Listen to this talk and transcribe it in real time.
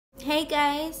Hey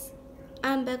guys,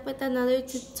 I'm back with another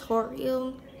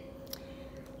tutorial.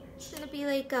 It's gonna be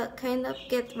like a kind of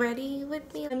get ready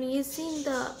with me. I'm using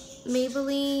the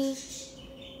Maybelline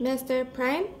Master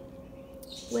Prime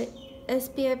with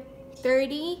SPF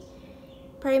 30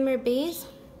 primer base.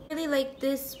 I really like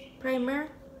this primer.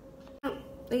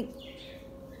 Like,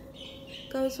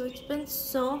 guys, so it's been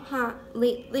so hot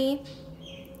lately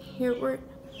here where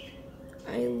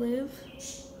I live.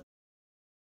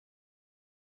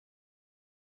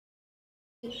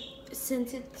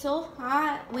 Since it's so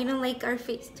hot, we don't like our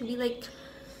face to be like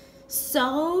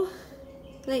so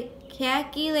like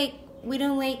khaki. Like, we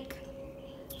don't like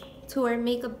to wear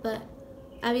makeup, but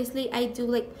obviously I do.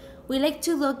 Like, we like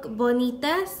to look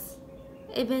bonitas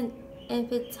even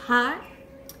if it's hot,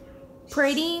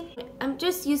 pretty. I'm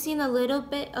just using a little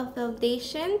bit of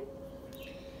foundation.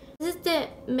 This is the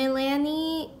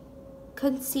Milani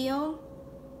Conceal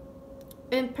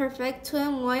and Perfect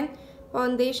 2-in-1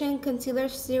 Foundation Concealer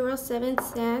 07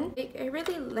 Sand. Like, I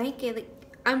really like it. Like,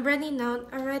 I'm running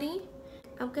out already.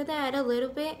 I'm gonna add a little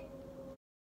bit.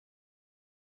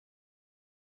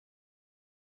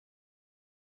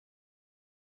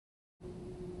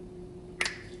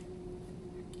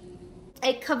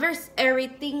 It covers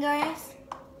everything, guys.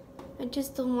 I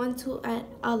just don't want to add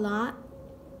a lot.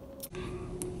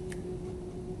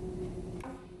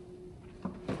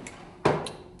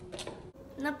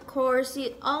 And of course,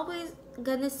 you always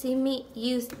gonna see me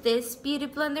use this beauty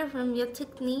blender from Real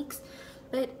Techniques,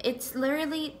 but it's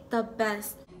literally the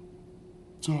best.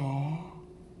 The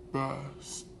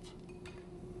best.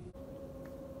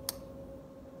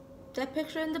 That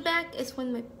picture in the back is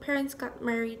when my parents got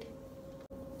married.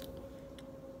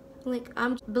 Like,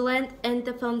 I'm blend in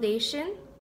the foundation.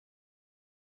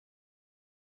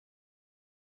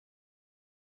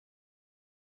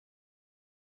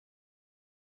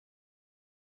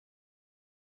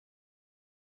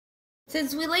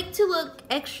 Since we like to look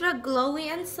extra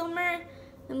glowy in summer,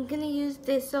 I'm gonna use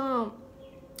this NYX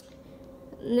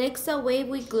Away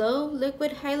We Glow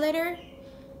liquid highlighter.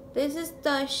 This is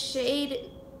the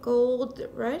shade Gold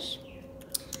Rush.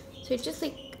 So just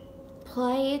like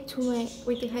apply it to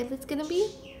where the highlight's gonna be.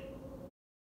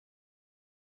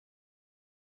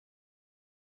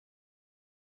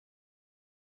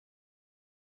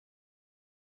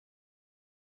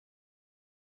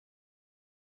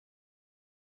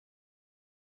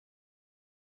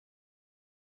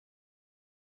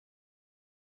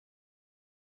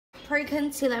 For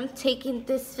concealer, I'm taking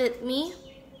this Fit Me.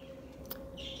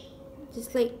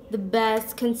 Just like the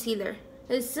best concealer.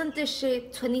 It's in the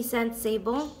shade 20 Cent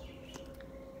Sable.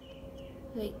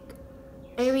 Like,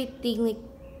 everything, like,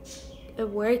 it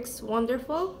works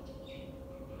wonderful.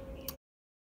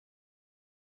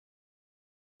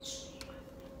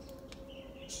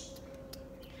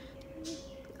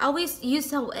 I always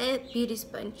use a wet beauty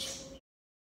sponge.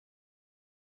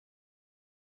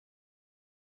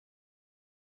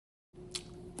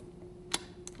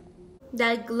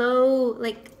 That glow,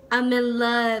 like, I'm in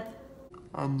love.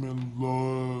 I'm in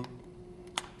love.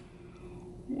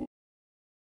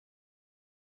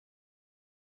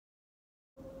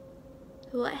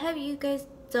 What have you guys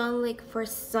done like for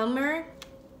summer?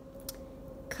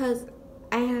 Cause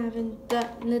I haven't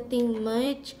done nothing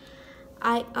much.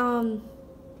 I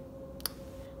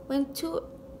went to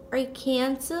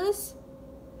Arkansas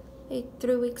like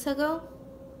 3 weeks ago.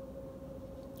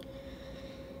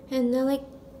 And then like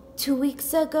 2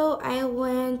 weeks ago I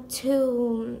went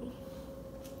to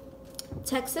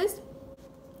Texas.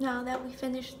 Now that we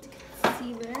finished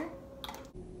concealer.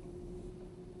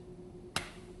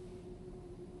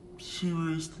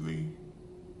 Seriously.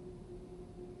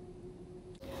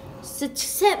 So to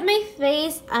set my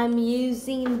face, I'm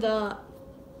using the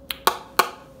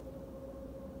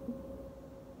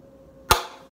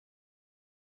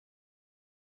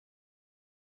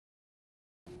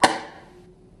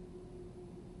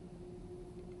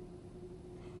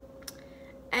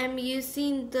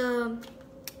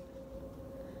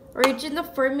original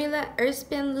formula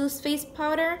Earthspin Loose Face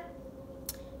Powder,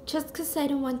 just because I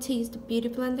don't want to use the beauty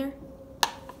blender.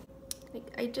 Like,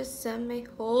 I just set my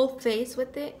whole face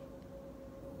with it.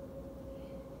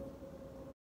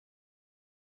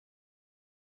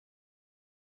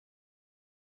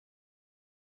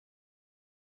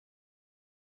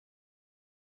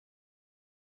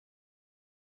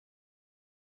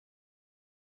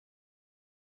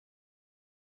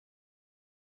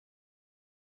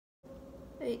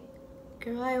 Like,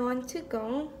 girl, I want to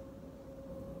go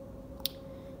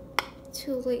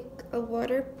to like a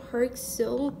water park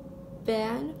so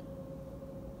bad.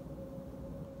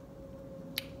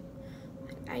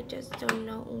 I just don't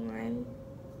know when.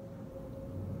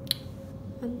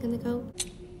 I'm gonna go.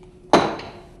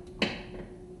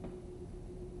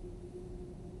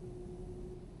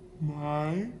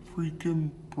 My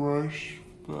freaking brush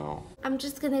fell. I'm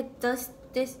just gonna dust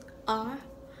this off.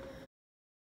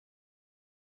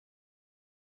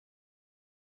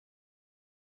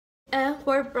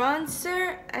 For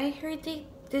bronzer, I heard they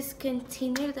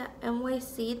discontinued the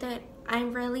NYC that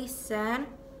I'm really sad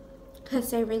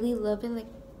because I really love it. Like,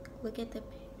 look at the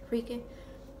freaking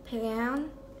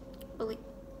pan. But like,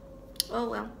 oh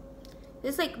well.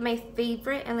 This is like my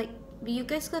favorite, and like, you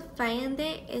guys could find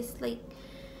it. It's like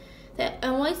the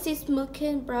NYC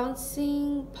Smoking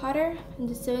Bronzing Powder in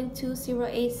the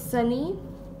 7208 Sunny.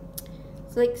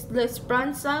 So like, let's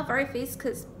bronze off our face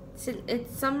because since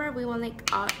it's summer, we want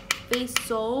like our face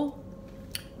so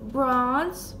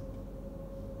bronze.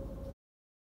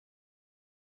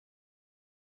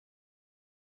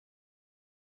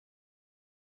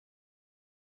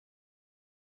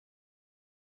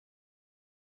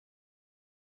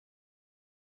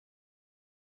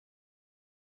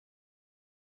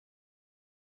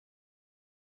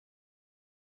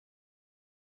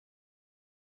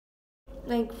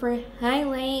 Like for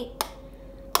highlight,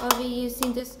 I'll be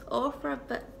using this Ofra,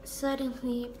 but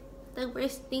suddenly the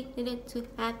worst thing needed to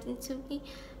happen to me.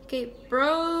 Okay,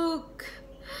 broke.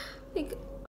 Like,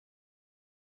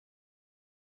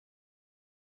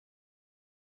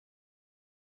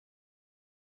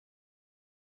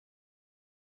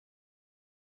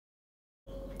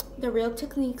 the Real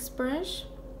Techniques brush,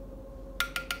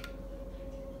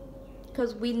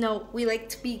 because we know we like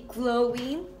to be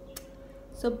glowing,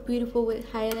 so beautiful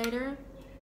with highlighter.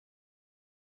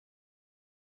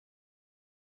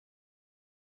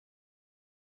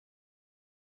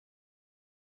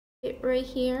 Right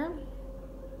here.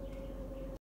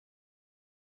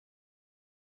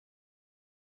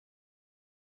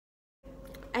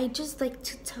 I just like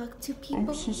to talk to people.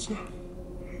 I'm so sorry.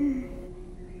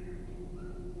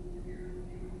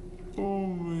 Oh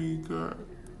my god.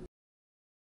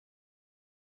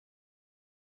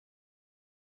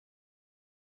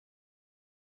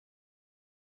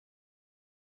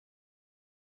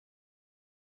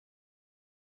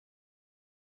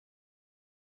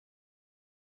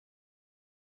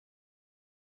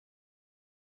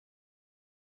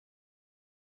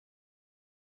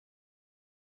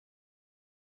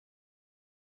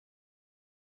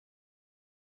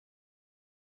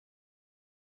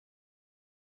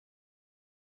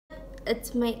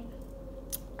 It's my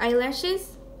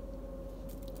eyelashes.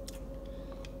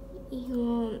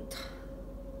 And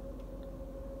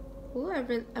ooh,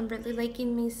 I'm really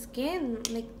liking my skin.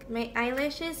 Like my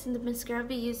eyelashes, and the mascara I'll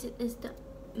be using is the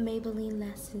Maybelline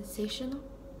Lash Sensational.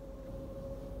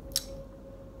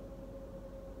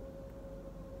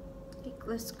 Like,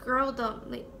 let's curl them.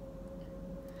 Like,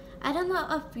 I don't know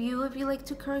if you like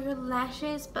to curl your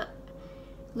lashes, but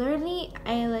literally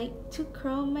I like to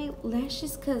curl my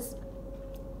lashes because,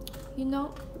 you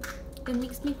know, it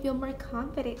makes me feel more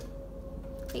confident.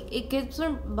 Like, it gives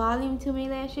more volume to my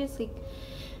lashes. Like,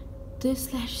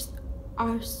 these lashes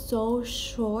are so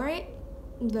short.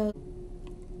 Like,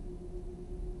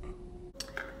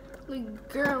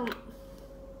 girl,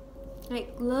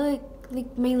 like, look,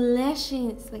 like my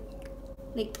lashes,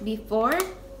 like before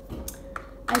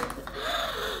I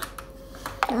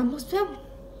almost fell.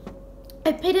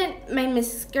 I put in my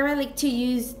mascara, like, to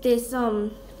use this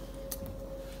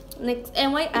like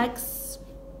NYX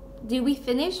Dewy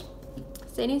Finish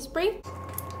setting spray,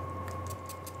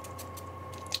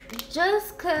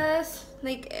 just cause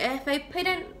like if I put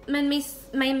in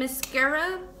my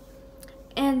mascara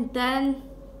and then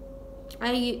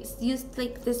I used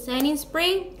like the setting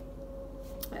spray,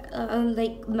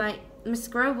 like my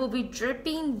mascara will be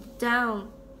dripping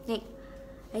down. Like,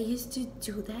 I used to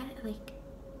do that. Like,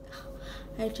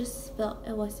 I just felt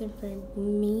it wasn't for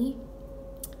me,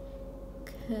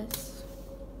 cause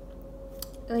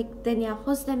like the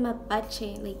ojos de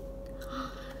mapache, like,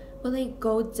 will like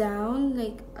go down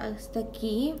like hasta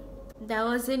aquí. That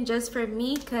wasn't just for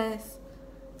me, cause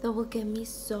that will get me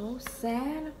so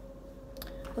sad.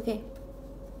 Okay,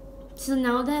 so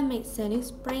now that my setting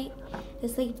spray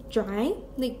is like dry,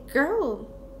 like, girl,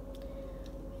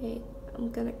 okay,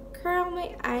 I'm gonna curl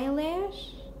my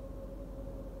eyelash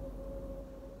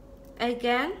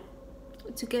again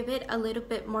to give it a little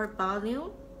bit more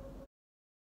volume.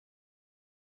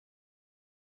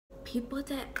 People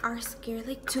that are scared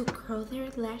like to curl their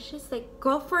lashes, like,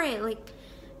 go for it. Like,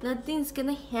 nothing's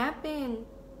gonna happen.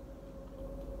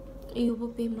 You will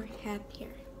be more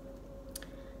happier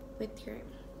with your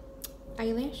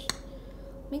eyelash.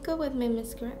 Let me go with my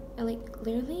mascara. And like,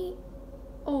 literally,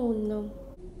 oh no.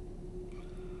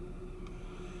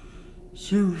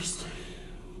 Seriously.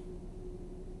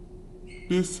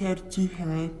 This had to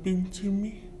happen to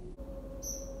me?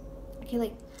 Okay,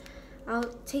 like,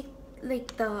 I'll take,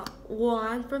 like, the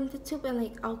wand from the tube and,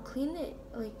 like, I'll clean it.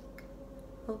 Like,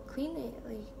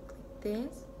 like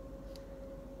this.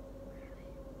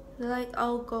 Like,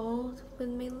 I'll go with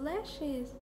my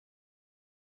lashes.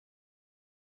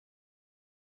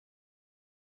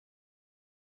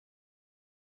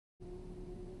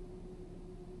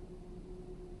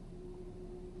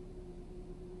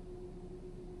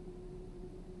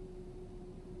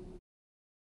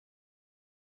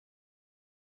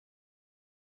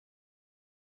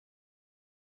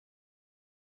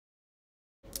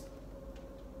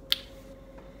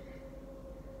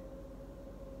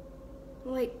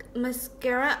 Like,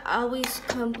 mascara always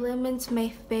complements my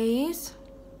face.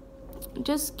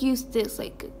 Just use this,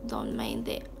 like, don't mind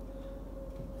it.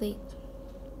 Like,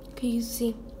 can you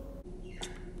see?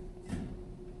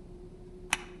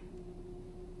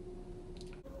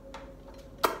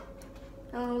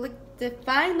 Like, the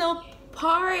final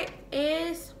part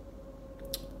is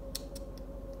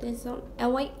this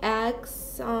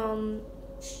LYX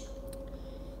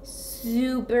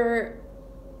super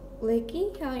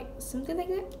licky, something like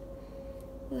that.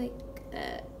 Like,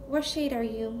 what shade are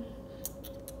you?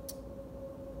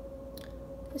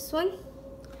 This one,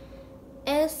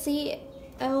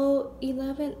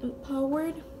 SCL11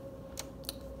 Empowered.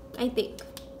 I think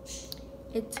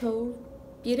it's so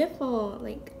beautiful.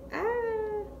 Like,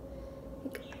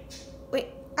 wait,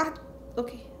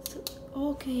 okay,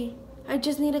 okay. I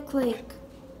just need to click.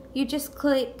 You just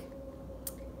click.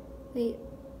 Wait.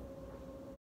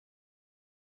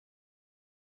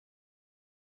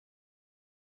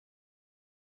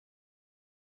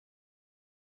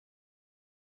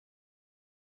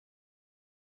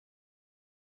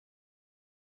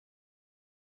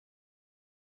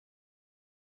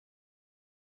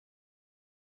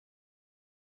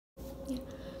 Yeah.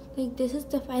 Like, this is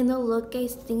the final look,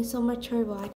 guys. Thanks so much for watching.